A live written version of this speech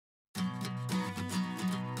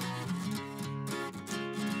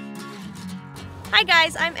Hi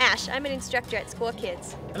guys, I'm Ash. I'm an instructor at Squaw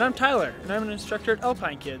Kids. And I'm Tyler, and I'm an instructor at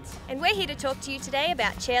Alpine Kids. And we're here to talk to you today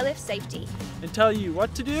about chairlift safety. And tell you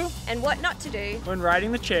what to do and what not to do when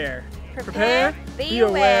riding the chair. Prepare, be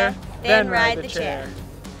aware, then ride the chair.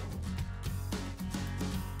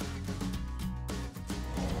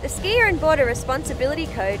 The Skier and Boarder Responsibility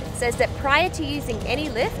Code says that prior to using any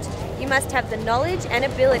lift, you must have the knowledge and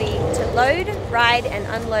ability to load, ride and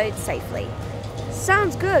unload safely.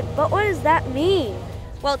 Sounds good, but what does that mean?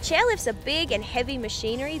 Well, chairlifts are big and heavy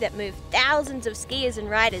machinery that move thousands of skiers and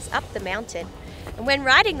riders up the mountain. And when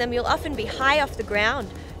riding them, you'll often be high off the ground.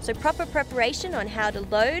 So proper preparation on how to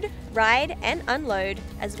load, ride and unload,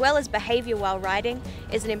 as well as behavior while riding,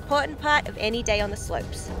 is an important part of any day on the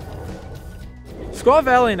slopes. Squaw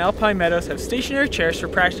Valley and Alpine Meadows have stationary chairs for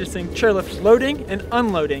practicing chairlift loading and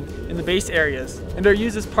unloading in the base areas and are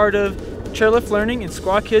used as part of chairlift learning in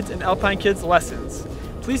Squaw Kids and Alpine Kids lessons.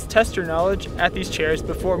 Please test your knowledge at these chairs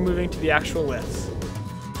before moving to the actual lifts.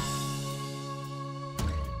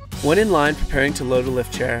 When in line preparing to load a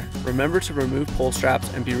lift chair, remember to remove pull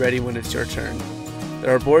straps and be ready when it's your turn.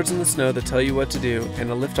 There are boards in the snow that tell you what to do, and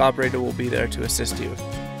a lift operator will be there to assist you.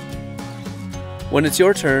 When it's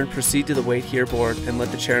your turn, proceed to the wait here board and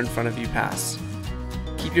let the chair in front of you pass.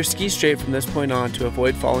 Keep your skis straight from this point on to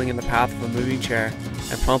avoid falling in the path of a moving chair,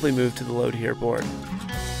 and promptly move to the load here board.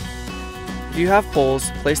 If you have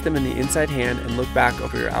poles, place them in the inside hand and look back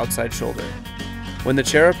over your outside shoulder. When the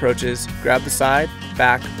chair approaches, grab the side,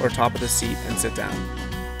 back, or top of the seat and sit down.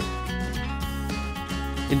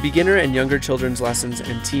 In beginner and younger children's lessons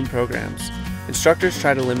and team programs, instructors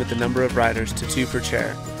try to limit the number of riders to 2 per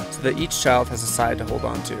chair so that each child has a side to hold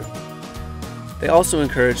on to. They also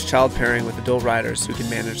encourage child pairing with adult riders who can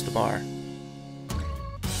manage the bar.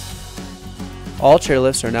 All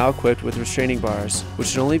chairlifts are now equipped with restraining bars, which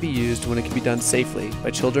should only be used when it can be done safely by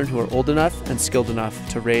children who are old enough and skilled enough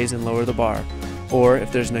to raise and lower the bar, or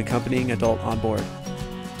if there's an accompanying adult on board.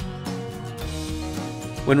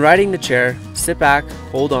 When riding the chair, sit back,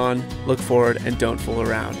 hold on, look forward, and don't fool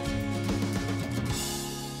around.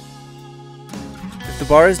 If the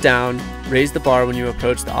bar is down, raise the bar when you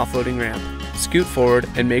approach the offloading ramp. Scoot forward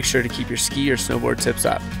and make sure to keep your ski or snowboard tips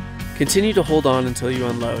up. Continue to hold on until you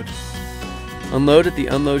unload. Unload at the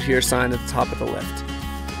Unload Here sign at the top of the lift.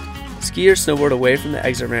 Ski or snowboard away from the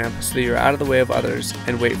exit ramp so that you're out of the way of others,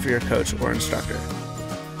 and wait for your coach or instructor.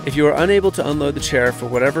 If you are unable to unload the chair for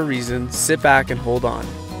whatever reason, sit back and hold on.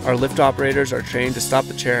 Our lift operators are trained to stop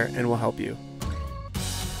the chair and will help you.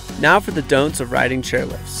 Now for the don'ts of riding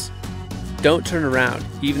chairlifts. Don't turn around,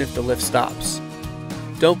 even if the lift stops.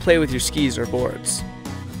 Don't play with your skis or boards.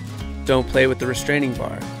 Don't play with the restraining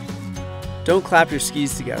bar. Don't clap your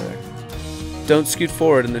skis together. Don't scoot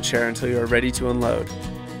forward in the chair until you are ready to unload.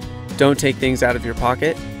 Don't take things out of your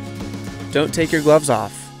pocket. Don't take your gloves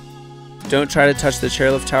off. Don't try to touch the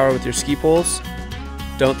chairlift tower with your ski poles.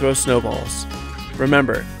 Don't throw snowballs.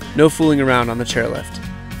 Remember, no fooling around on the chairlift.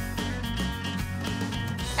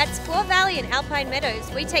 At Squaw Valley and Alpine Meadows,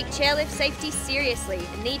 we take chairlift safety seriously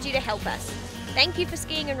and need you to help us. Thank you for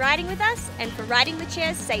skiing and riding with us and for riding the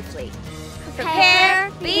chairs safely. Prepare,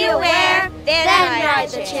 be aware, then ride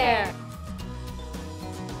the chair.